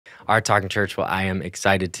Our Talking Church. Well, I am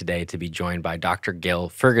excited today to be joined by Dr. Gail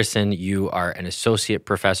Ferguson. You are an associate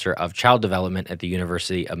professor of child development at the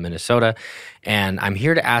University of Minnesota. And I'm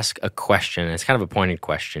here to ask a question. It's kind of a pointed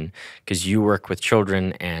question because you work with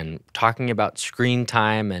children and talking about screen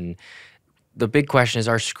time. And the big question is,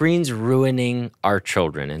 are screens ruining our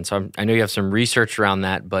children? And so I know you have some research around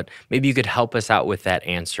that, but maybe you could help us out with that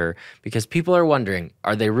answer because people are wondering,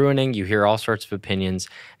 are they ruining? You hear all sorts of opinions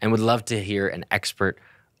and would love to hear an expert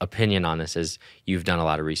opinion on this as you've done a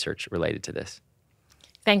lot of research related to this.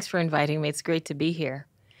 Thanks for inviting me. It's great to be here.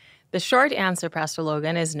 The short answer, Pastor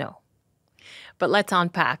Logan, is no. But let's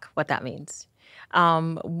unpack what that means.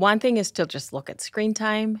 One thing is to just look at screen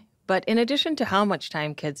time. But in addition to how much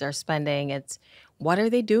time kids are spending, it's what are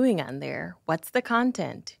they doing on there? What's the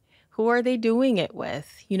content? Who are they doing it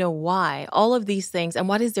with? Why? All of these things. And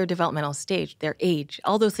what is their developmental stage, their age?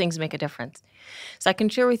 All those things make a difference. So I can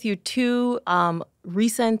share with you two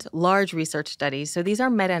recent large research studies. So these are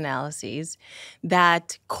meta-analyses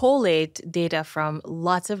that collate data from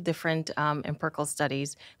lots of different empirical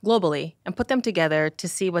studies globally and put them together to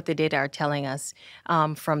see what the data are telling us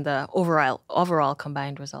from the overall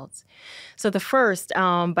combined results. So the first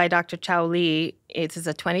by Dr. Chao Li, it is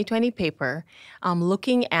a 2020 paper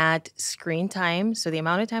looking at screen time, so the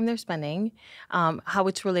amount of time they're spending, how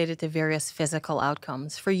it's related to various physical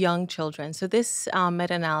outcomes for young children. So this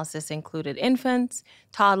meta-analysis included infants,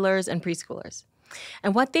 toddlers, and preschoolers.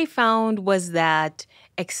 And what they found was that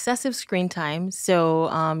excessive screen time,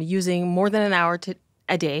 so using more than an hour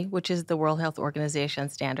a day, which is the World Health Organization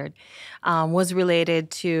standard, was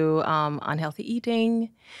related to unhealthy eating,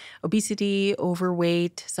 obesity,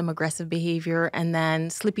 overweight, some aggressive behavior, and then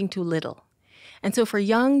sleeping too little. And so for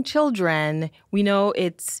young children, we know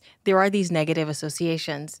there are these negative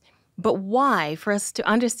associations. But why? For us to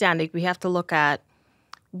understand it, we have to look at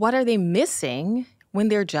what are they missing when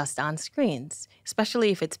they're just on screens,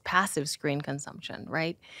 especially if it's passive screen consumption,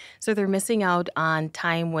 right? So they're missing out on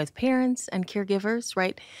time with parents and caregivers,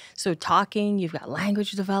 right? So talking, you've got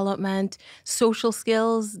language development, social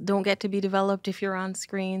skills don't get to be developed if you're on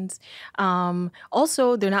screens.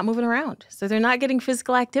 Also, they're not moving around. So they're not getting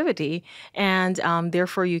physical activity. And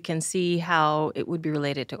therefore, you can see how it would be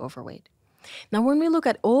related to overweight. Now, when we look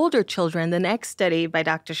at older children, the next study by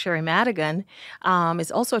Dr. Sherry Madigan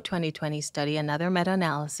is also a 2020 study, another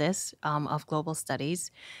meta-analysis of global studies.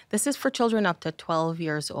 This is for children up to 12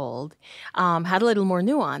 years old, had a little more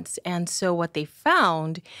nuance. And so what they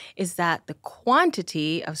found is that the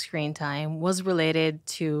quantity of screen time was related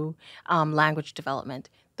to language development.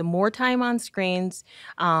 The more time on screens,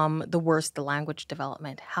 the worse the language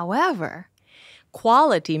development. However,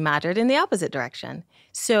 quality mattered in the opposite direction.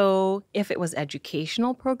 So if it was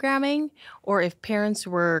educational programming or if parents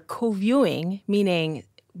were co-viewing, meaning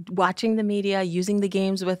watching the media, using the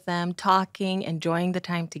games with them, talking, enjoying the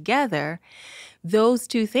time together, those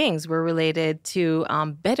two things were related to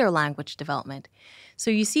better language development. So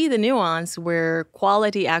you see the nuance where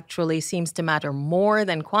quality actually seems to matter more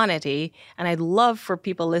than quantity. And I'd love for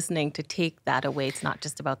people listening to take that away. It's not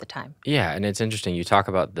just about the time. Yeah, and it's interesting. You talk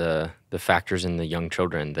about the factors in the young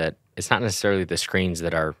children that it's not necessarily the screens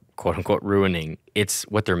that are quote unquote ruining. It's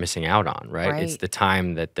what they're missing out on, right? It's the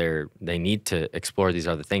time that they need to explore these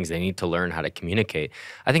other things. They need to learn how to communicate.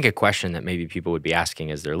 I think a question that maybe people would be asking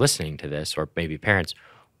as they're listening to this, or maybe parents,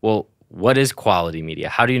 well, what is quality media?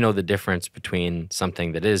 How do you know the difference between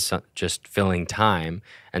something that is just filling time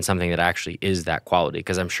and something that actually is that quality?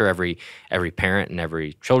 Because I'm sure every parent and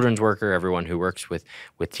every children's worker, everyone who works with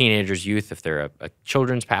teenagers, youth, if they're a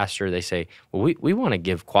children's pastor, they say, well, we want to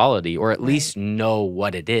give quality or at least know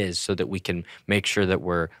what it is so that we can make sure that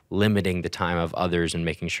we're limiting the time of others and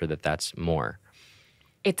making sure that that's more.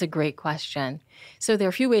 It's a great question. So there are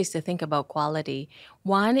a few ways to think about quality.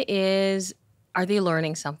 One is, are they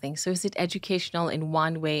learning something? So is it educational in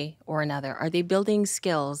one way or another? Are they building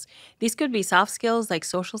skills? These could be soft skills like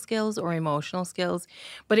social skills or emotional skills,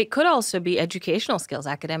 but it could also be educational skills,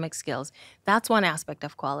 academic skills. That's one aspect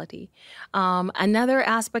of quality. Another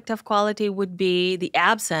aspect of quality would be the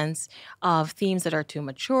absence of themes that are too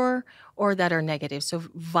mature or that are negative. So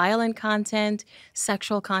violent content,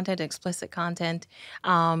 sexual content, explicit content,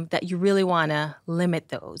 that you really want to limit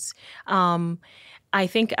those. I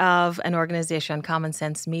think of an organization, Common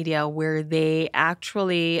Sense Media, where they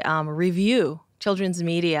actually review children's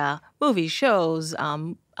media, movies, shows,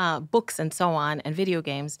 books, and so on, and video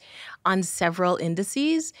games on several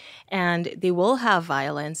indices. And they will have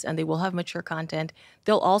violence and they will have mature content.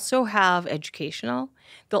 They'll also have educational.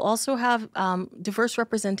 They'll also have diverse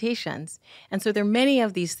representations. And so there are many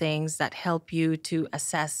of these things that help you to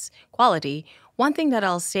assess quality. One thing that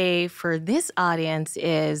I'll say for this audience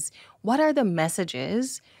is, what are the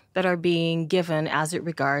messages that are being given as it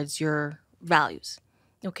regards your values?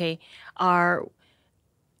 Okay. Are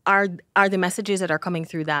are the messages that are coming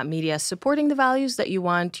through that media supporting the values that you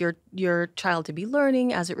want your child to be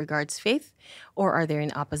learning as it regards faith, or are they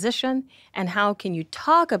in opposition? And how can you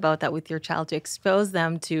talk about that with your child to expose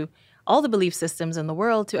them to all the belief systems in the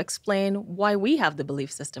world, to explain why we have the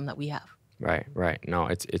belief system that we have? Right, right. No,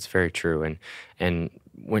 it's very true. And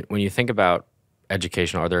when you think about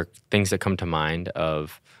education, are there things that come to mind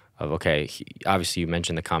of okay, obviously you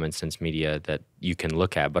mentioned the common sense media that you can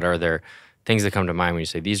look at, but are there things that come to mind when you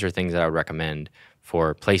say these are things that I would recommend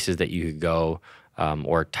for places that you could go,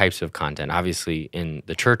 or types of content? Obviously, in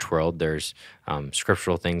the church world, there's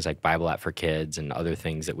scriptural things like Bible app for kids and other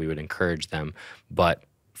things that we would encourage them. But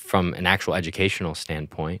from an actual educational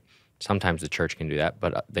standpoint, sometimes the church can do that,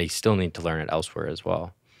 but they still need to learn it elsewhere as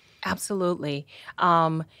well. Absolutely.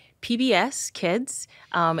 PBS Kids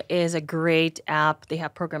is a great app. They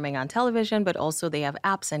have programming on television, but also they have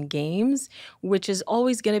apps and games, which is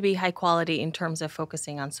always going to be high quality in terms of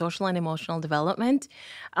focusing on social and emotional development,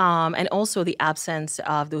 and also the absence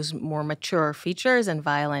of those more mature features and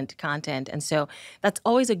violent content. And so that's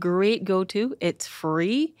always a great go-to. It's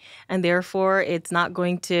free, and therefore it's not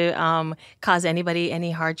going to cause anybody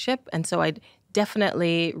any hardship. And so I'd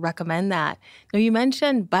definitely recommend that. Now, you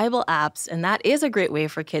mentioned Bible apps, and that is a great way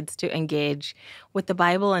for kids to engage with the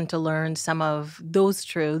Bible and to learn some of those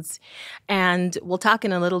truths. And we'll talk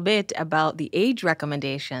in a little bit about the age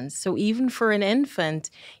recommendations. So even for an infant,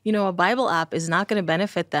 a Bible app is not going to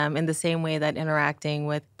benefit them in the same way that interacting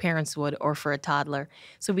with parents would, or for a toddler.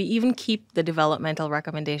 So we even keep the developmental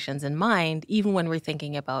recommendations in mind, even when we're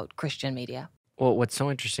thinking about Christian media. Well, what's so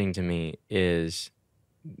interesting to me is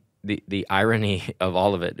the irony of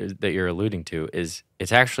all of it that you're alluding to is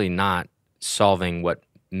it's actually not solving what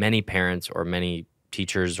many parents or many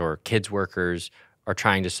teachers or kids workers are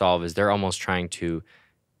trying to solve. Is they're almost trying to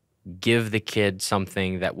give the kid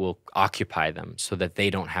something that will occupy them so that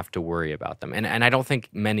they don't have to worry about them. And I don't think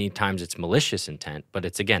many times it's malicious intent, but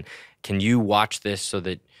it's, again, can you watch this so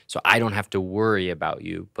I don't have to worry about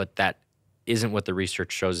you? But that isn't what the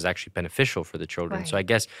research shows is actually beneficial for the children. Right. So I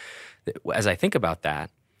guess as I think about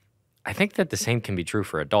that, I think that the same can be true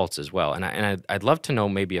for adults as well. And I'd love to know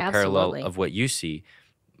maybe a Absolutely. parallel of what you see.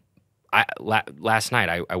 Last night,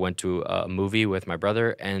 I went to a movie with my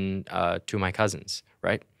brother and two of my cousins,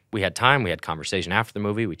 right? We had time. We had conversation after the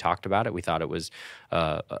movie. We talked about it. We thought it was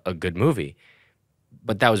a good movie.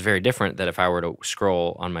 But that was very different than if I were to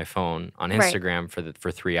scroll on my phone on Right. Instagram for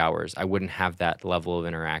 3 hours. I wouldn't have that level of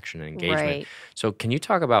interaction and engagement. Right. So can you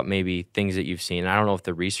talk about maybe things that you've seen? I don't know if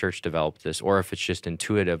the research developed this or if it's just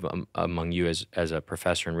intuitive among you as a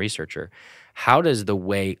professor and researcher. How does the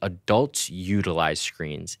way adults utilize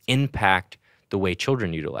screens impact the way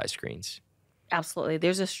children utilize screens? Absolutely.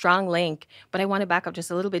 There's a strong link, but I want to back up just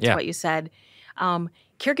a little bit to Yeah. what you said.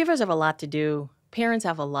 Caregivers have a lot to do. Parents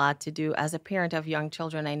have a lot to do. As a parent of young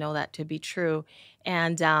children, I know that to be true.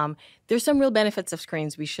 And there's some real benefits of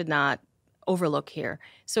screens we should not overlook here.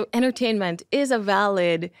 So entertainment is a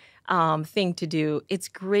valid thing to do. It's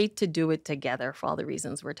great to do it together for all the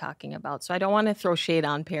reasons we're talking about. So I don't want to throw shade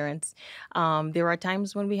on parents. There are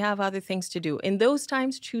times when we have other things to do. In those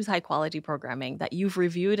times, choose high quality programming that you've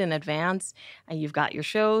reviewed in advance and you've got your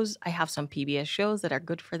shows. I have some PBS shows that are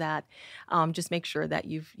good for that. Just make sure that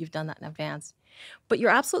you've done that in advance. But you're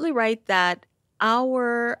absolutely right that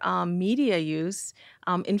our media use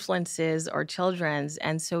influences our children's.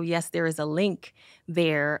 And so, yes, there is a link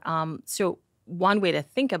there. So one way to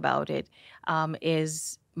think about it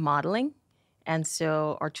is modeling. And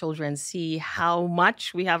so our children see how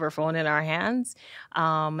much we have our phone in our hands.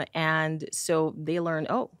 And so they learn,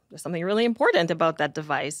 oh, there's something really important about that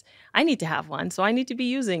device. I need to have one, so I need to be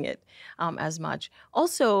using it as much.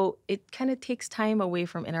 Also, it kind of takes time away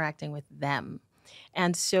from interacting with them.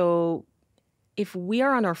 And so if we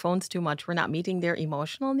are on our phones too much, we're not meeting their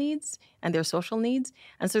emotional needs and their social needs.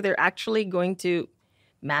 And so they're actually going to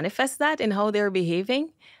manifest that in how they're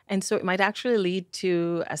behaving. And so it might actually lead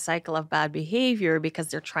to a cycle of bad behavior because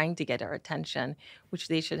they're trying to get our attention, which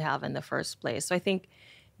they should have in the first place. So I think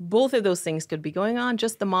both of those things could be going on,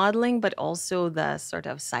 just the modeling, but also the sort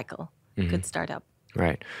of cycle could start up.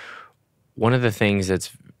 Right. One of the things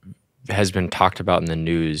has been talked about in the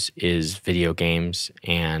news is video games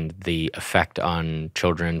and the effect on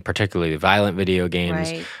children, particularly violent video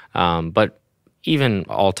games. Right. But even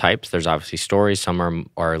all types. There's obviously stories. Some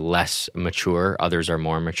are less mature. Others are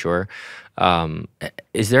more mature.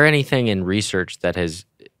 Is there anything in research that has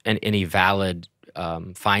any valid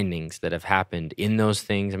findings that have happened in those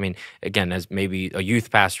things. I mean, again, as maybe a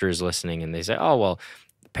youth pastor is listening and they say, "Oh, well,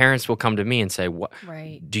 parents will come to me and say, "What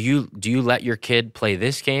Right. do you let your kid play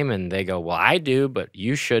this game?" And they go, "Well, I do, but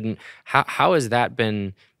you shouldn't." How has that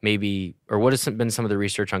been maybe, or what has been some of the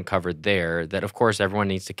research uncovered there that, of course, everyone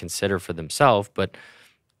needs to consider for themselves? But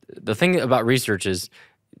the thing about research is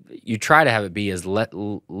you try to have it be as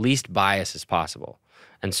least biased as possible.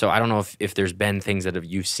 And so I don't know if there's been things that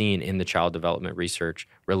you've seen in the child development research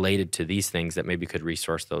related to these things that maybe could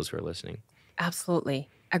resource those who are listening. Absolutely.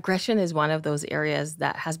 Aggression is one of those areas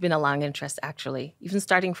that has been a long interest, actually, even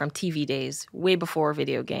starting from TV days, way before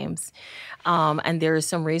video games. And there is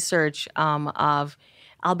some research of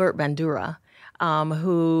Albert Bandura,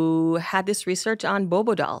 who had this research on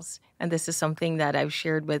Bobo dolls. And this is something that I've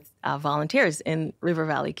shared with volunteers in River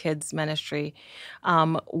Valley Kids Ministry,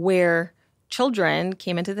 where children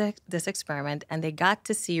came into this experiment and they got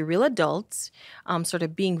to see real adults sort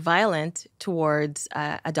of being violent towards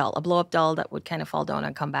a doll, a blow-up doll that would kind of fall down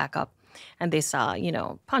and come back up. And they saw,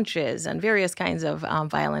 punches and various kinds of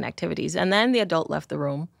violent activities. And then the adult left the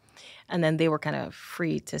room, and then they were kind of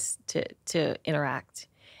free to interact.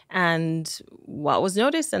 And what was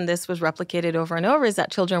noticed, and this was replicated over and over, is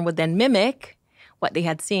that children would then mimic what they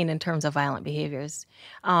had seen in terms of violent behaviors.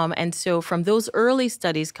 And so from those early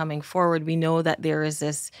studies coming forward, we know that there is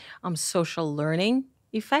this social learning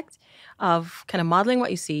effect of kind of modeling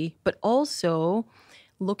what you see, but also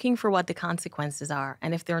looking for what the consequences are.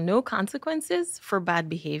 And if there are no consequences for bad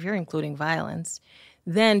behavior, including violence,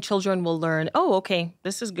 then children will learn, oh, okay,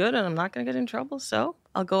 this is good and I'm not going to get in trouble, so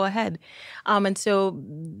I'll go ahead. And so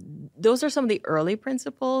those are some of the early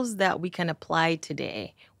principles that we can apply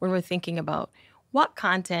today when we're thinking about what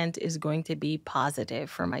content is going to be positive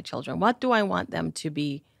for my children. What do I want them to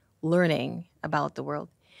be learning about the world?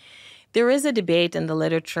 There is a debate in the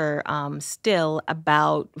literature still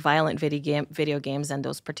about violent video games and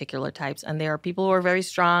those particular types. And there are people who are very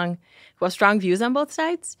strong, who have strong views on both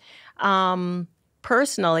sides.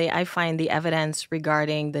 Personally, I find the evidence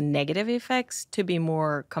regarding the negative effects to be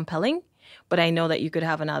more compelling. But I know that you could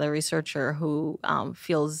have another researcher who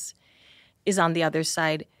is on the other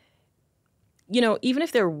side. Even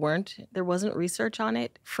if there wasn't research on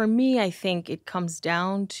it, for me, I think it comes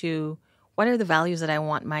down to what are the values that I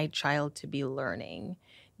want my child to be learning?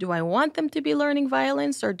 Do I want them to be learning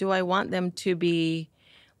violence, or do I want them to be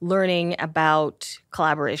learning about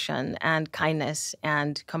collaboration and kindness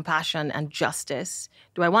and compassion and justice?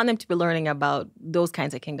 Do I want them to be learning about those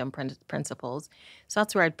kinds of kingdom principles? So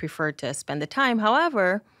that's where I'd prefer to spend the time.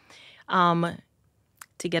 However,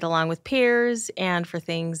 to get along with peers and for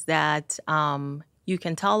things that you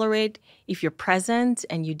can tolerate, if you're present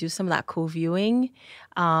and you do some of that co-viewing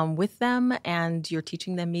with them and you're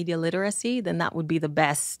teaching them media literacy, then that would be the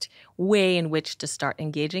best way in which to start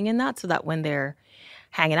engaging in that, so that when they're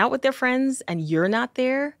hanging out with their friends and you're not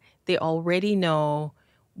there, they already know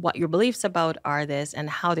what your beliefs about are this and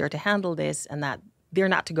how they're to handle this, and that they're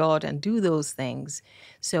not to go out and do those things.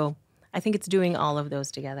 So I think it's doing all of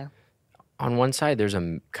those together. On one side, there's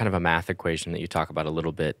a kind of a math equation that you talk about a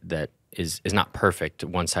little bit that is not perfect,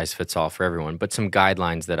 one size fits all for everyone, but some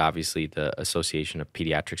guidelines that obviously the Association of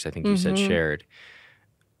Pediatrics, I think you said, shared.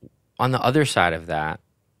 On the other side of that,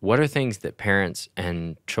 what are things that parents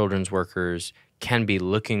and children's workers can be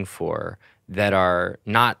looking for that are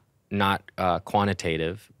not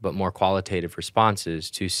quantitative, but more qualitative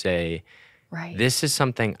responses to say, right, this is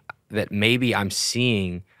something that maybe I'm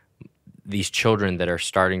seeing these children that are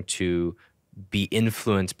starting to be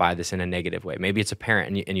influenced by this in a negative way. Maybe it's a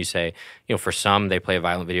parent and you say, for some, they play a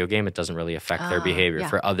violent video game, it doesn't really affect their behavior. Yeah.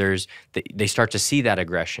 For others, they start to see that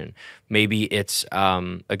aggression. Maybe it's,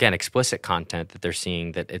 again, explicit content that they're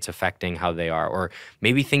seeing that it's affecting how they are. Or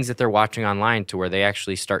maybe things that they're watching online to where they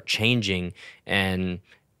actually start changing and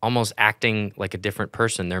almost acting like a different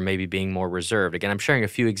person. They're maybe being more reserved. Again, I'm sharing a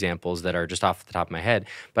few examples that are just off the top of my head,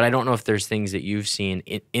 but I don't know if there's things that you've seen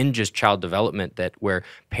in just child development that where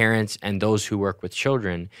parents and those who work with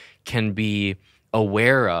children can be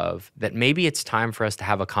aware of that maybe it's time for us to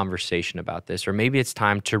have a conversation about this, or maybe it's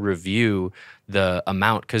time to review the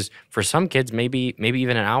amount. Because for some kids, maybe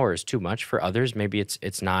even an hour is too much. For others, maybe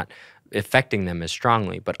it's not affecting them as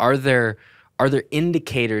strongly. But are there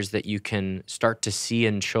indicators that you can start to see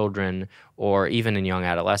in children or even in young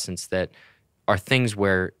adolescents that are things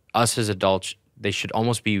where us as adults, they should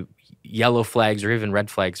almost be yellow flags or even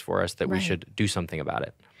red flags for us that we should do something about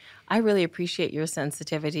it? I really appreciate your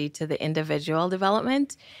sensitivity to the individual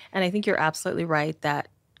development. And I think you're absolutely right that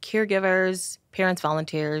caregivers, parents,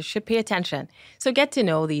 volunteers should pay attention. So get to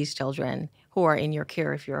know these children. who are in your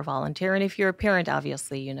care if you're a volunteer. And if you're a parent,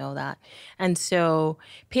 obviously, you know that. And so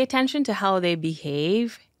pay attention to how they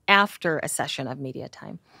behave after a session of media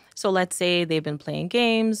time. So let's say they've been playing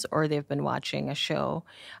games or they've been watching a show.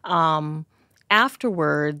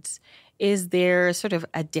 Afterwards, is there sort of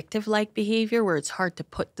addictive-like behavior where it's hard to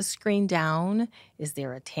put the screen down? Is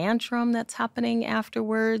there a tantrum that's happening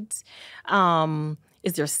afterwards?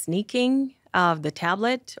 Is there sneaking of the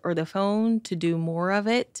tablet or the phone to do more of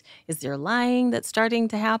it? Is there lying that's starting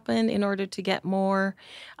to happen in order to get more?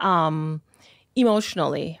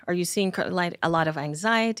 Emotionally, are you seeing a lot of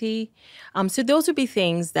anxiety? So those would be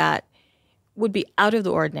things that would be out of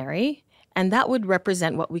the ordinary, and that would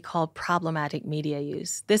represent what we call problematic media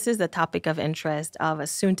use. This is the topic of interest of a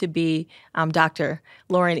soon-to-be Dr.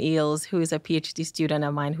 Lauren Eels, who is a PhD student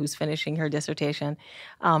of mine who's finishing her dissertation.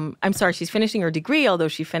 I'm sorry, she's finishing her degree, although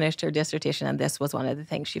she finished her dissertation, and this was one of the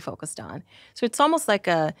things she focused on. So it's almost like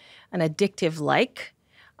an addictive-like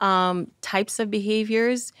types of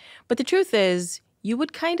behaviors. But the truth is, you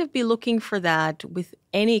would kind of be looking for that with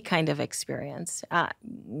any kind of experience.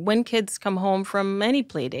 When kids come home from any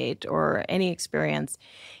play date or any experience,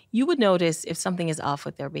 you would notice if something is off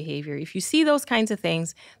with their behavior. If you see those kinds of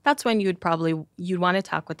things, that's when you'd want to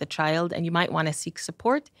talk with the child and you might want to seek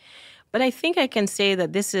support. But I think I can say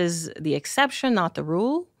that this is the exception, not the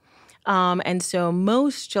rule. And so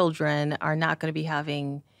most children are not going to be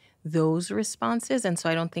having those responses. And so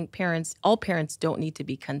I don't think all parents don't need to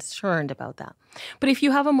be concerned about that. But if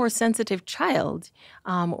you have a more sensitive child,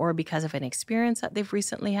 or because of an experience that they've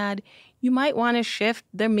recently had, you might want to shift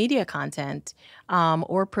their media content,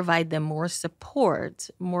 or provide them more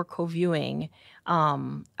support, more co-viewing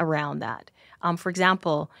around that. For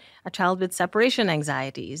example, a child with separation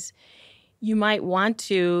anxieties, you might want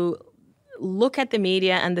to look at the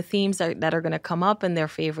media and the themes that are going to come up in their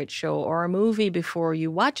favorite show or a movie before you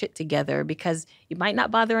watch it together, because it might not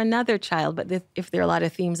bother another child, but if there are a lot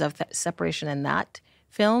of themes of separation in that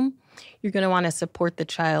film, you're going to want to support the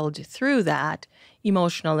child through that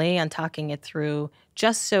emotionally and talking it through,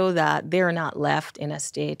 just so that they're not left in a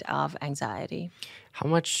state of anxiety. How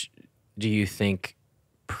much do you think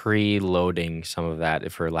preloading some of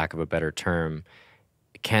that, for lack of a better term,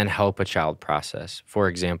 can help a child process? For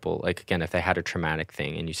example, like, again, if they had a traumatic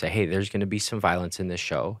thing and you say, hey, there's going to be some violence in this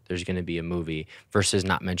show, there's going to be a movie, versus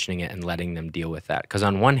not mentioning it and letting them deal with that. Because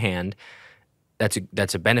on one hand,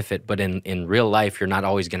 that's a benefit, but in real life, you're not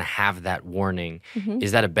always going to have that warning. Mm-hmm.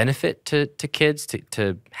 Is that a benefit to kids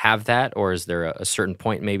to have that? Or is there a certain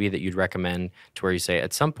point maybe that you'd recommend to where you say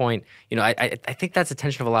at some point, I think that's the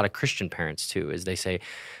tension of a lot of Christian parents too, is they say,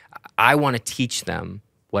 I want to teach them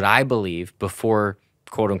what I believe before,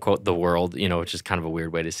 quote unquote, the world, which is kind of a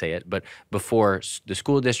weird way to say it, but before the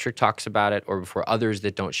school district talks about it or before others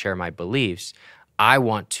that don't share my beliefs, I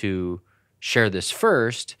want to share this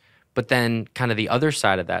first. But then kind of the other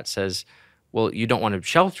side of that says, well, you don't want to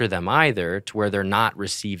shelter them either to where they're not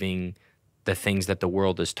receiving the things that the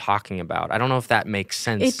world is talking about. I don't know if that makes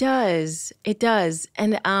sense. It does. It does.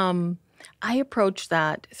 And I approach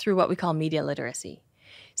that through what we call media literacy.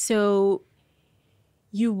 So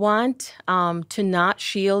you want to not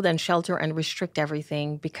shield and shelter and restrict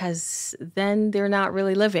everything, because then they're not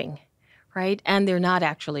really living, right? And they're not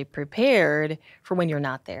actually prepared for when you're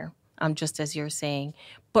not there, just as you're saying.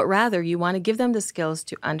 But rather, you want to give them the skills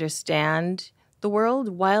to understand the world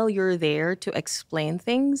while you're there to explain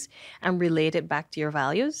things and relate it back to your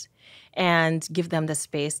values, and give them the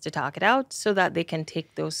space to talk it out so that they can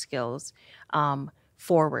take those skills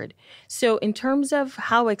forward. So in terms of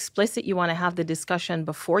how explicit you want to have the discussion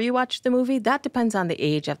before you watch the movie, that depends on the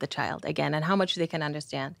age of the child, again, and how much they can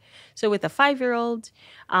understand. So with a 5-year-old,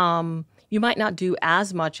 you might not do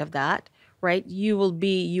as much of that, right? You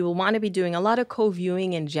will want to be doing a lot of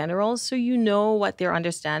co-viewing in general, so you know what their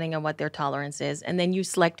understanding and what their tolerance is, and then you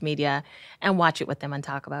select media and watch it with them and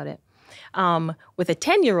talk about it. With a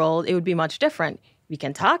 10-year-old, it would be much different. We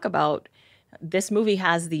can talk about, this movie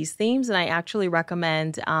has these themes, and I actually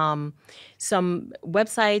recommend some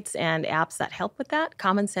websites and apps that help with that.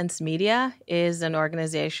 Common Sense Media is an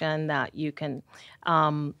organization that you can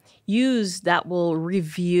use that will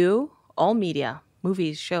review all media,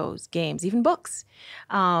 movies, shows, games, even books,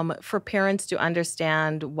 for parents to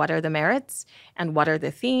understand what are the merits and what are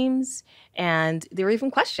the themes. And there are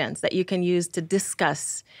even questions that you can use to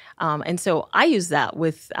discuss. And so I use that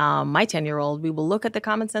with my 10-year-old. We will look at the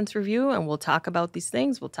Common Sense Review and we'll talk about these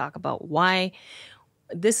things. We'll talk about why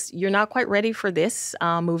you're not quite ready for this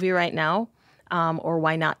movie right now. or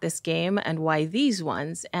why not this game and why these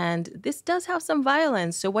ones? And this does have some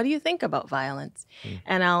violence. So what do you think about violence?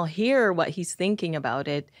 And I'll hear what he's thinking about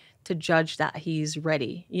it to judge that he's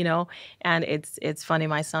ready, you know? And it's funny.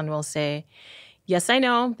 My son will say, yes, I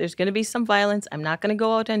know there's going to be some violence. I'm not going to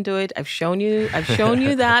go out and do it. I've shown you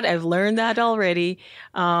that. I've learned that already.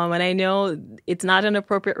 And I know it's not an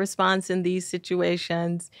appropriate response in these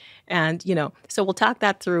situations. And, you know, so we'll talk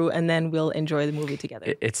that through and then we'll enjoy the movie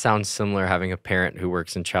together. It sounds similar having a parent who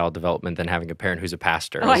works in child development than having a parent who's a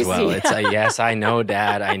pastor as well. I see. It's a, yes, I know,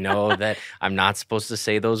 Dad. I know that I'm not supposed to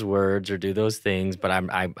say those words or do those things, but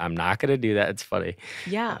I'm not going to do that. It's funny.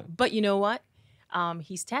 Yeah. But you know what?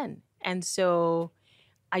 He's 10. And so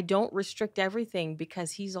I don't restrict everything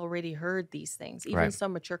because he's already heard these things, even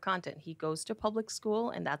some mature content. He goes to public school,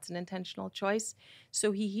 and that's an intentional choice.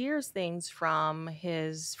 So he hears things from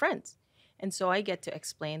his friends. And so I get to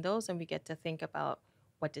explain those, and we get to think about,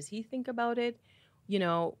 what does he think about it? You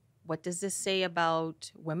know, what does this say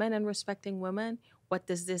about women and respecting women? What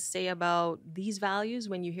does this say about these values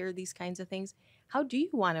when you hear these kinds of things? How do you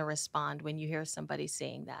want to respond when you hear somebody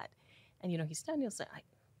saying that? And, you know, he's done, he'll say,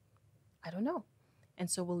 I don't know. And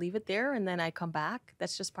so we'll leave it there, and then I come back.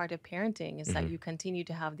 That's just part of parenting, is that you continue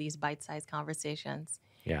to have these bite-sized conversations.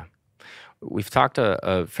 Yeah. We've talked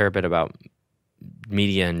a fair bit about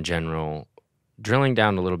media in general, drilling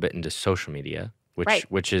down a little bit into social media,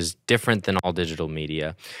 which is different than all digital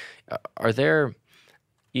media. Are there,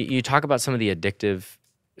 you talk about some of the addictive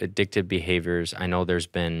behaviors. I know there's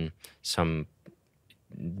been some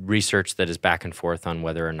research that is back and forth on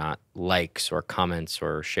whether or not likes or comments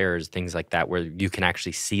or shares, things like that, where you can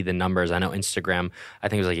actually see the numbers. I know Instagram, I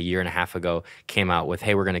think it was like a year and a half ago, came out with,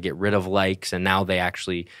 hey, we're going to get rid of likes, and now they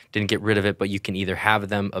actually didn't get rid of it, but you can either have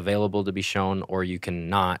them available to be shown or you can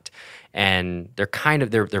not. And they're kind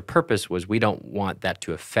of, their purpose was, we don't want that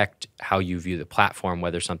to affect how you view the platform,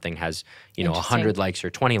 whether something has, you know, 100 likes or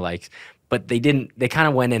 20 likes. But they kind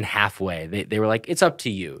of went in halfway. They were like, it's up to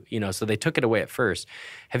you, you know, so they took it away at first.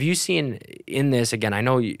 Have you seen in this, again, I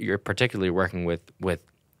know you're particularly working with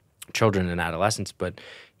children and adolescents, but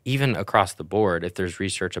even across the board, if there's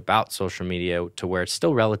research about social media to where it's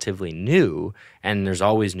still relatively new and there's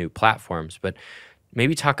always new platforms, but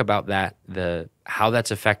maybe talk about that, how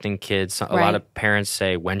that's affecting kids. A lot of parents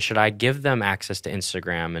say, when should I give them access to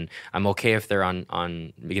Instagram? And I'm okay if they're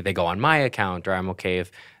they go on my account, or I'm okay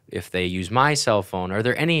if they use my cell phone. Are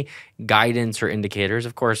there any guidance or indicators?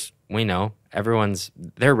 Of course, we know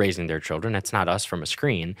they're raising their children. It's not us from a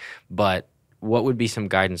screen. But what would be some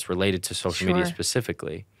guidance related to social media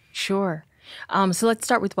specifically? Sure. So let's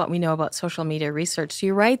start with what we know about social media research. So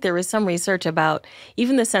you're right, there is some research about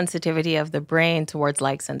even the sensitivity of the brain towards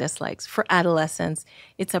likes and dislikes. For adolescents,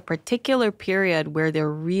 it's a particular period where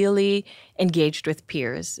they're really engaged with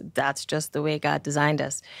peers. That's just the way God designed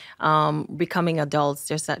us. Becoming adults,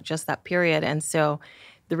 there's just that period. And so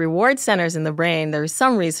the reward centers in the brain, there's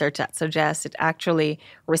some research that suggests it actually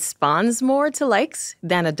responds more to likes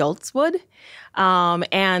than adults would,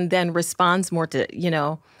 and then responds more to,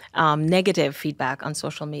 negative feedback on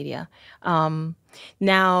social media.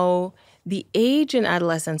 Now, the age in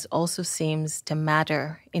adolescence also seems to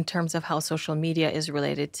matter in terms of how social media is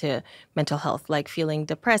related to mental health, like feeling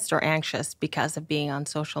depressed or anxious because of being on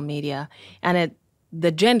social media. And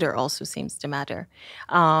the gender also seems to matter.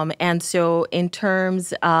 And so in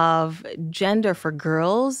terms of gender for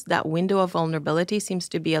girls, that window of vulnerability seems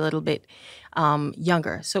to be a little bit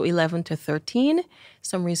younger. So 11 to 13,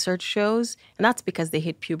 some research shows, and that's because they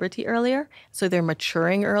hit puberty earlier. So they're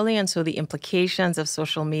maturing early, and so the implications of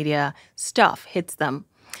social media stuff hits them.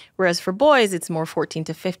 Whereas for boys, it's more 14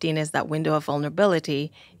 to 15 is that window of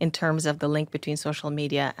vulnerability in terms of the link between social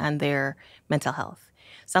media and their mental health.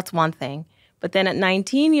 So that's one thing. But then at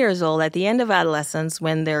 19 years old, at the end of adolescence,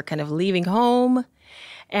 when they're kind of leaving home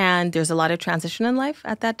and there's a lot of transition in life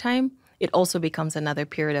at that time, it also becomes another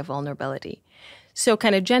period of vulnerability. So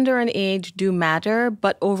kind of gender and age do matter,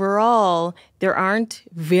 but overall, there aren't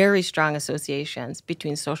very strong associations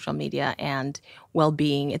between social media and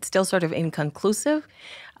well-being. It's still sort of inconclusive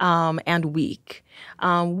and weak,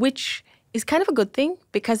 which is kind of a good thing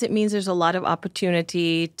because it means there's a lot of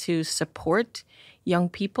opportunity to support young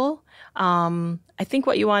people. I think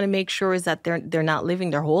what you want to make sure is that they're not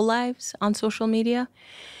living their whole lives on social media.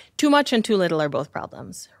 Too much and too little are both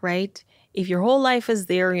problems, right? If your whole life is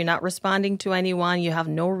there, you're not responding to anyone, you have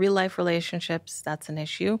no real life relationships, that's an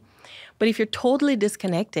issue. But if you're totally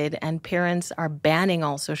disconnected and parents are banning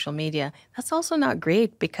all social media, that's also not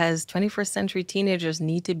great because 21st century teenagers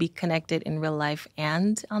need to be connected in real life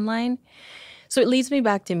and online. So it leads me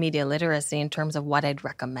back to media literacy in terms of what I'd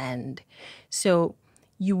recommend. So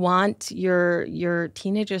You want your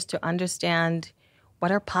teenagers to understand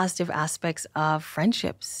what are positive aspects of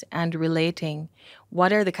friendships and relating.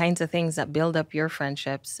 What are the kinds of things that build up your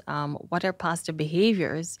friendships? What are positive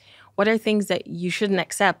behaviors? What are things that you shouldn't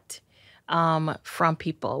accept from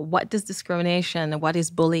people? What does discrimination? What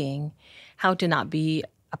is bullying? How to not be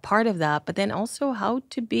a part of that, but then also how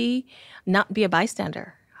to not be a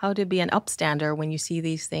bystander, how to be an upstander when you see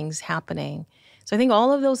these things happening. So I think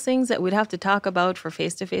all of those things that we'd have to talk about for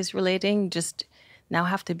face-to-face relating just now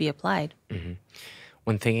have to be applied. Mm-hmm.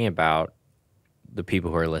 When thinking about the people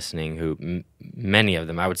who are listening, who many of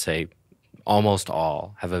them, I would say almost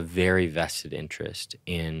all, have a very vested interest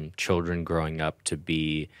in children growing up to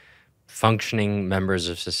be functioning members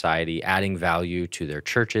of society, adding value to their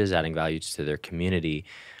churches, adding value to their community.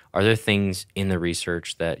 Are there things in the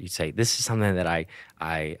research that you'd say, this is something that I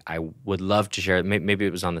would love to share? Maybe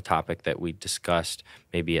it was on the topic that we discussed.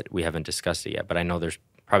 Maybe we haven't discussed it yet, but I know there's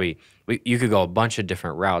probably, you could go a bunch of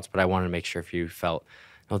different routes, but I wanted to make sure if you felt,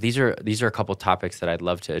 no, these are a couple topics that I'd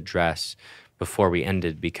love to address before we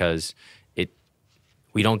ended, because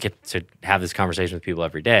we don't get to have this conversation with people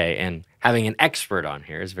every day, and having an expert on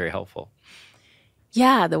here is very helpful.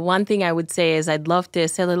 Yeah, the one thing I would say is I'd love to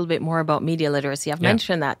say a little bit more about media literacy. I've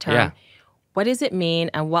mentioned that term. Yeah. What does it mean,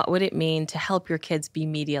 and what would it mean to help your kids be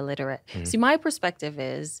media literate? Mm-hmm. See, my perspective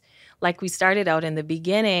is, like we started out in the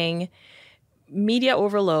beginning, media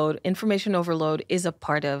overload, information overload is a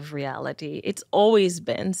part of reality. It's always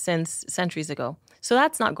been since centuries ago. So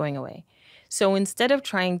that's not going away. So instead of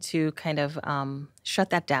trying to kind of shut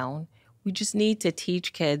that down, we just need to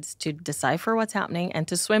teach kids to decipher what's happening and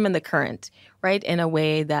to swim in the current, right, in a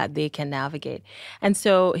way that they can navigate. And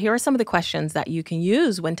so here are some of the questions that you can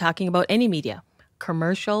use when talking about any media.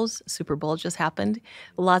 Commercials, Super Bowl just happened.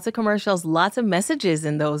 Lots of commercials, lots of messages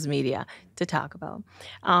in those media to talk about.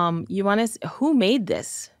 You want to, who made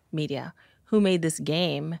this media? Who made this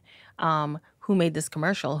game? Who made this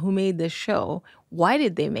commercial? Who made this show? Why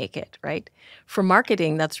did they make it, right? For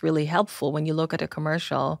marketing, that's really helpful. When you look at a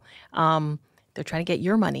commercial, they're trying to get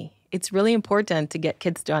your money. It's really important to get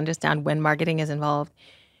kids to understand when marketing is involved,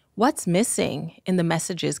 what's missing in the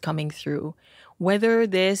messages coming through, whether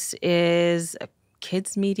this is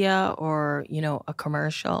kids media or, a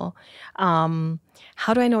commercial.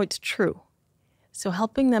 How do I know it's true? So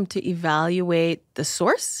helping them to evaluate the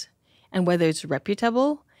source and whether it's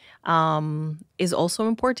reputable is also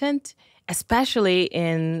important, especially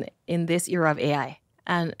in this era of AI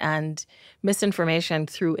and misinformation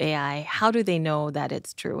through AI. How do they know that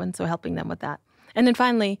it's true? And so helping them with that. And then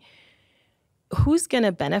finally, who's going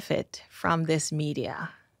to benefit from this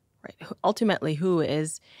media? Right? Ultimately, who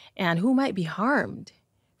is and who might be harmed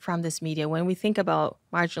from this media? When we think about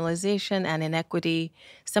marginalization and inequity,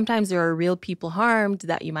 sometimes there are real people harmed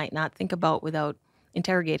that you might not think about without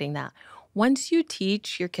interrogating that. Once you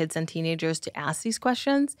teach your kids and teenagers to ask these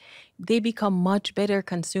questions, they become much better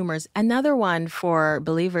consumers. Another one for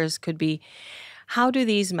believers could be, how do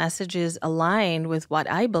these messages align with what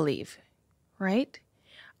I believe, right?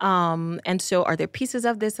 And so are there pieces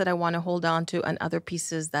of this that I want to hold on to and other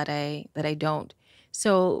pieces that I don't?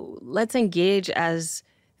 So let's engage as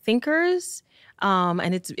thinkers,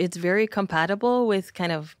 and it's very compatible with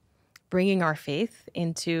kind of bringing our faith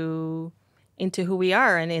into who we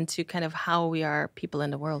are and into kind of how we are people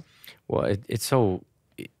in the world. Well, it's so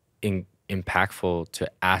impactful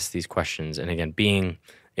to ask these questions. And again, being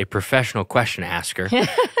a professional question asker,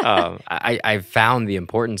 I've found the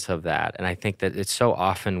importance of that. And I think that it's so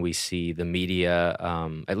often we see the media,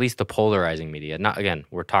 at least the polarizing media, not, again,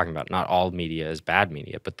 we're talking about not all media is bad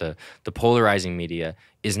media, but the polarizing media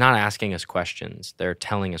is not asking us questions. They're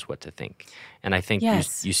telling us what to think. And I think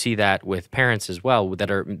you see that with parents as well that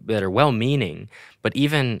are well-meaning, but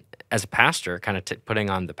even as a pastor, kind of putting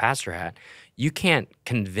on the pastor hat, you can't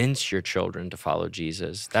convince your children to follow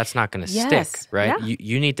Jesus. That's not going to stick, right? Yeah.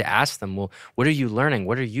 You need to ask them, well, what are you learning?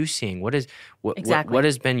 What are you seeing? What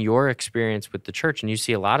has been your experience with the church? And you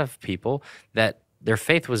see a lot of people that their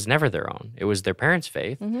faith was never their own. It was their parents'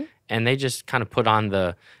 faith. Mm-hmm. And they just kind of put on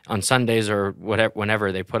on Sundays or whatever,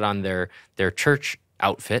 whenever they put on their church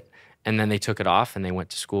outfit, and then they took it off and they went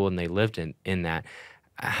to school and they lived in that.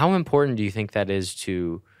 How important do you think that is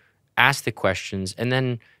to ask the questions and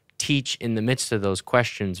then teach in the midst of those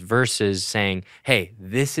questions versus saying, hey,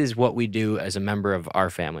 this is what we do as a member of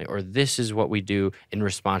our family, or this is what we do in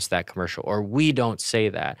response to that commercial, or we don't say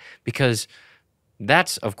that? Because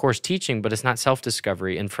that's, of course, teaching, but it's not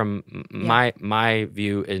self-discovery. And from my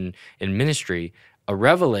view in ministry, a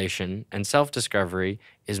revelation and self-discovery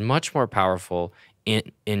is much more powerful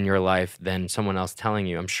in your life than someone else telling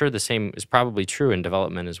you. I'm sure the same is probably true in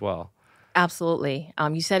development as well. Absolutely.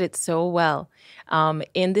 You said it so well.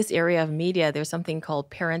 In this area of media, there's something called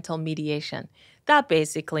parental mediation. That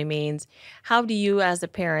basically means how do you, as a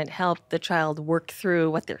parent, help the child work through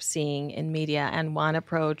what they're seeing in media? And one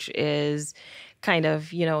approach is kind of,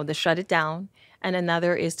 the shut it down. And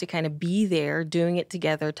another is to kind of be there, doing it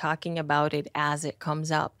together, talking about it as it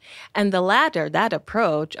comes up. And the latter, that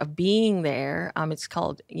approach of being there, it's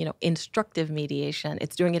called, instructive mediation.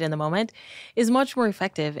 It's doing it in the moment, is much more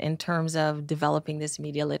effective in terms of developing this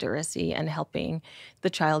media literacy and helping the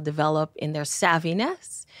child develop in their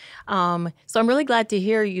savviness. So I'm really glad to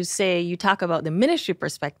hear you talk about the ministry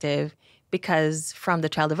perspective, because from the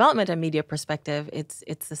child development and media perspective,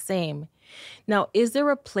 it's the same. Now, is there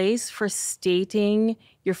a place for stating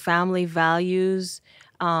your family values,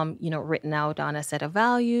 written out on a set of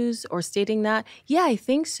values or stating that? Yeah, I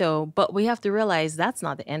think so. But we have to realize that's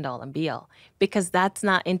not the end all and be all, because that's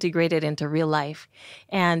not integrated into real life.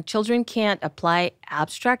 And children can't apply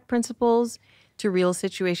abstract principles to real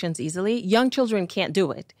situations easily. Young children can't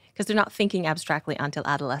do it because they're not thinking abstractly until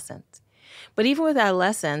adolescence. But even with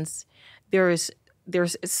adolescence, there's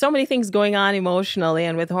so many things going on emotionally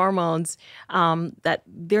and with hormones that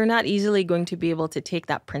they're not easily going to be able to take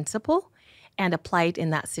that principle and apply it in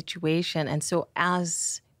that situation. And so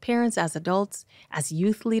as parents, as adults, as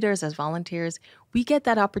youth leaders, as volunteers, we get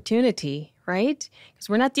that opportunity, right? Because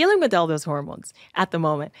we're not dealing with all those hormones at the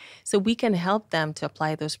moment. So we can help them to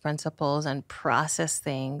apply those principles and process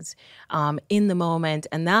things in the moment.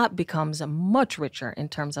 And that becomes much richer in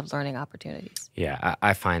terms of learning opportunities. Yeah,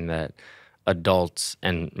 I find that adults,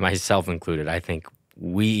 and myself included, I think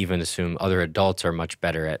we even assume other adults are much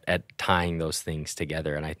better at tying those things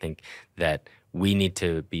together. And I think that we need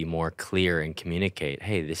to be more clear and communicate,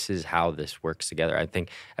 hey, this is how this works together. I think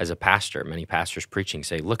as a pastor, many pastors preaching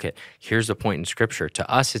say, look, here's a point in scripture. To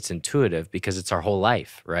us, it's intuitive because it's our whole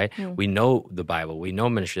life, right? Mm. We know the Bible, we know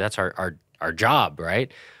ministry, that's our job,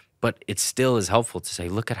 right? But it still is helpful to say,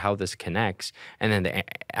 look at how this connects. And then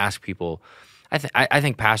to ask people, I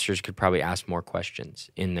think pastors could probably ask more questions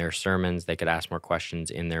in their sermons. They could ask more questions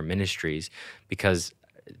in their ministries, because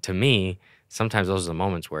to me, sometimes those are the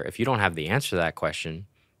moments where if you don't have the answer to that question,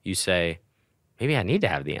 you say, maybe I need to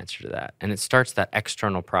have the answer to that. And it starts that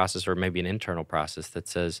external process or maybe an internal process that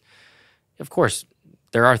says, of course,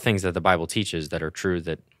 there are things that the Bible teaches that are true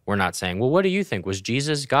that we're not saying, well, what do you think? Was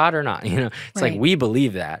Jesus God or not? It's right. Like we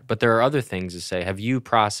believe that, but there are other things to say, have you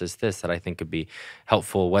processed this that I think could be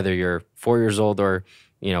helpful, whether you're 4 years old or,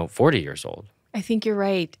 40 years old? I think you're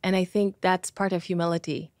right. And I think that's part of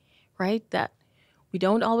humility, right? That we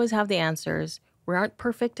don't always have the answers. We aren't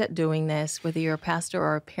perfect at doing this, whether you're a pastor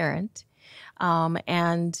or a parent.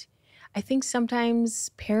 And I think sometimes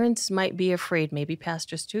parents might be afraid, maybe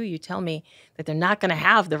pastors too, you tell me, that they're not going to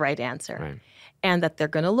have the right answer. Right. And that they're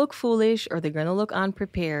going to look foolish or they're going to look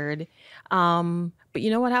unprepared. But you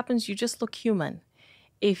know what happens? You just look human.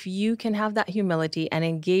 If you can have that humility and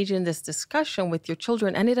engage in this discussion with your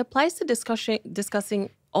children, and it applies to discussing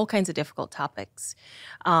all kinds of difficult topics,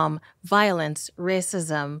 violence,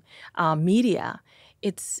 racism, media.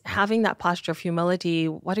 It's having that posture of humility.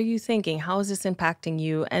 What are you thinking? How is this impacting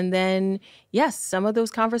you? And then, yes, some of those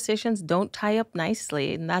conversations don't tie up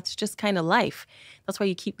nicely, and that's just kind of life. That's why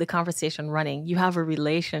you keep the conversation running. You have a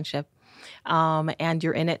relationship, and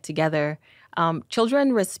you're in it together.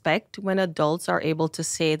 Children respect when adults are able to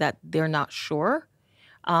say that they're not sure,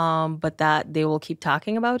 but that they will keep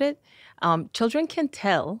talking about it. Children can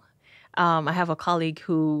tell. I have a colleague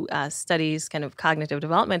who studies kind of cognitive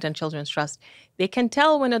development and children's trust. They can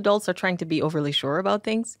tell when adults are trying to be overly sure about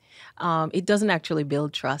things. It doesn't actually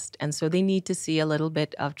build trust. And so they need to see a little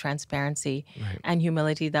bit of transparency and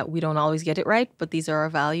humility that we don't always get it right, but these are our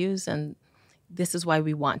values, and this is why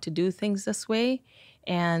we want to do things this way.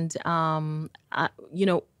 And,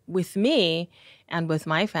 with me and with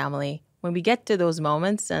my family, when we get to those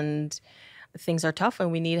moments and things are tough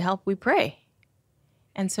and we need help, we pray.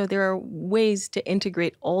 And so there are ways to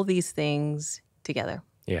integrate all these things together.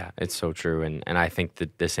 Yeah, it's so true. And I think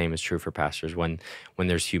that the same is true for pastors. When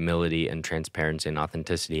there's humility and transparency and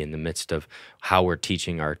authenticity in the midst of how we're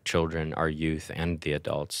teaching our children, our youth, and the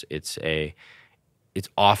adults, it's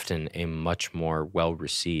often a much more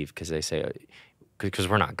well-received, because they say, because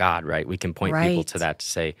we're not God, right? We can point people to that to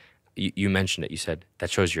say, you mentioned it, you said,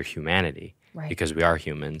 that shows your humanity. Right. Because we are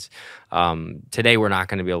humans. Today, we're not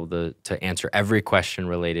going to be able to answer every question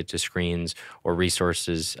related to screens or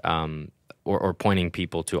resources or pointing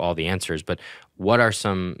people to all the answers. But what are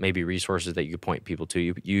some maybe resources that you could point people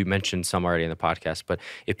to? You mentioned some already in the podcast, but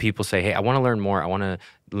if people say, hey, I want to learn more, I want to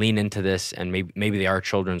lean into this, and maybe they are a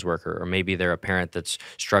children's worker, or maybe they're a parent that's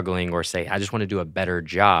struggling, or say, I just want to do a better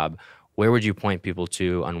job, where would you point people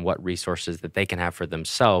to on what resources that they can have for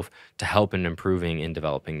themselves to help in improving and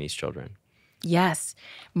developing these children? Yes.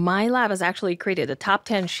 My lab has actually created a top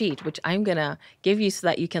 10 sheet, which I'm going to give you so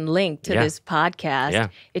that you can link to this podcast. Yeah.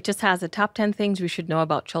 It just has the top 10 things we should know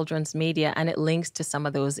about children's media, and it links to some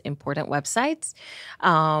of those important websites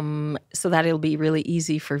so that it'll be really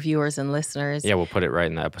easy for viewers and listeners. Yeah, we'll put it right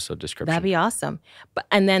in the episode description. That'd be awesome.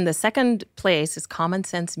 And then the second place is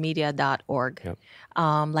commonsensemedia.org. Yep.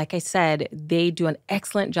 Like I said, they do an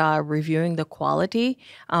excellent job reviewing the quality,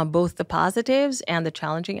 both the positives and the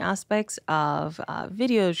challenging aspects of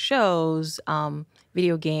video shows,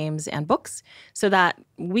 video games, and books, so that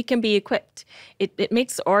we can be equipped. It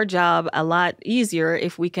makes our job a lot easier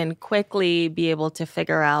if we can quickly be able to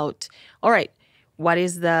figure out, all right, what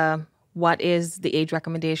is the age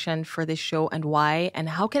recommendation for this show and why, and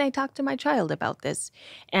how can I talk to my child about this?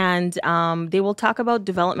 And they will talk about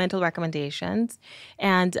developmental recommendations.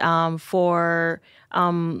 And for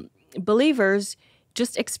believers,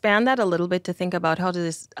 just expand that a little bit to think about, how does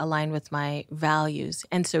this align with my values?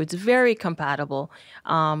 And so it's very compatible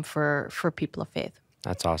for people of faith.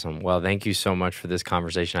 That's awesome. Well, thank you so much for this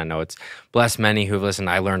conversation. I know it's blessed many who've listened.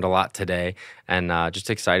 I learned a lot today, and just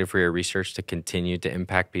excited for your research to continue to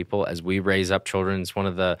impact people as we raise up children. It's one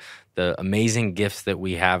of the amazing gifts that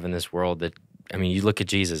we have in this world. That, I mean, you look at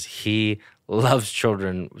Jesus, he loves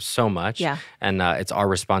children so much. Yeah. And it's our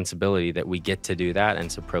responsibility that we get to do that, and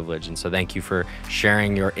it's a privilege. And so thank you for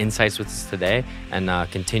sharing your insights with us today, and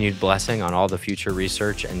continued blessing on all the future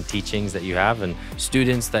research and teachings that you have and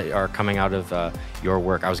students that are coming out of your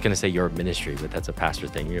work. I was going to say your ministry, but that's a pastor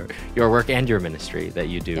thing. Your work and your ministry that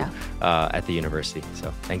you do at the university.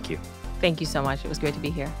 So thank you. Thank you so much. It was great to be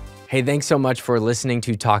here. Hey, thanks so much for listening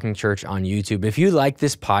to Talking Church on YouTube. If you like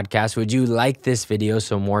this podcast, would you like this video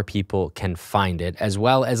so more people can find it, as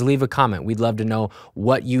well as leave a comment? We'd love to know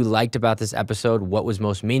what you liked about this episode, what was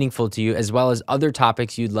most meaningful to you, as well as other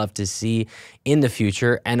topics you'd love to see in the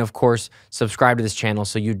future. And of course, subscribe to this channel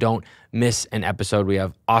so you don't miss an episode. We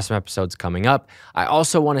have awesome episodes coming up. I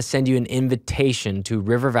also want to send you an invitation to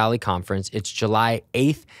River Valley Conference. It's July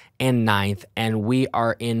 8th and 9th, and we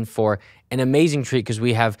are in for an amazing treat because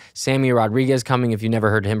we have Sammy Rodriguez coming. If you've never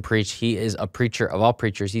heard him preach, he is a preacher of all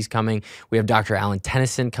preachers. He's coming. We have Dr. Alan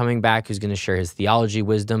Tennyson coming back, who's going to share his theology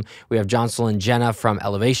wisdom. We have Johnsel and Jenna from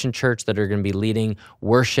Elevation Church that are going to be leading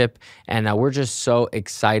worship, and we're just so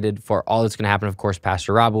excited for all that's going to happen. Of course,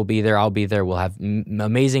 Pastor Rob will be there. I'll be there. We'll have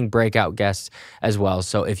amazing breakout guests as well.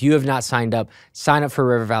 So if you have not signed up, sign up for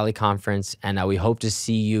River Valley Conference, and we hope to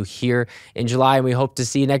see you here in July, and we hope to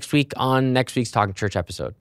see you next week on next week's Talking Church episode.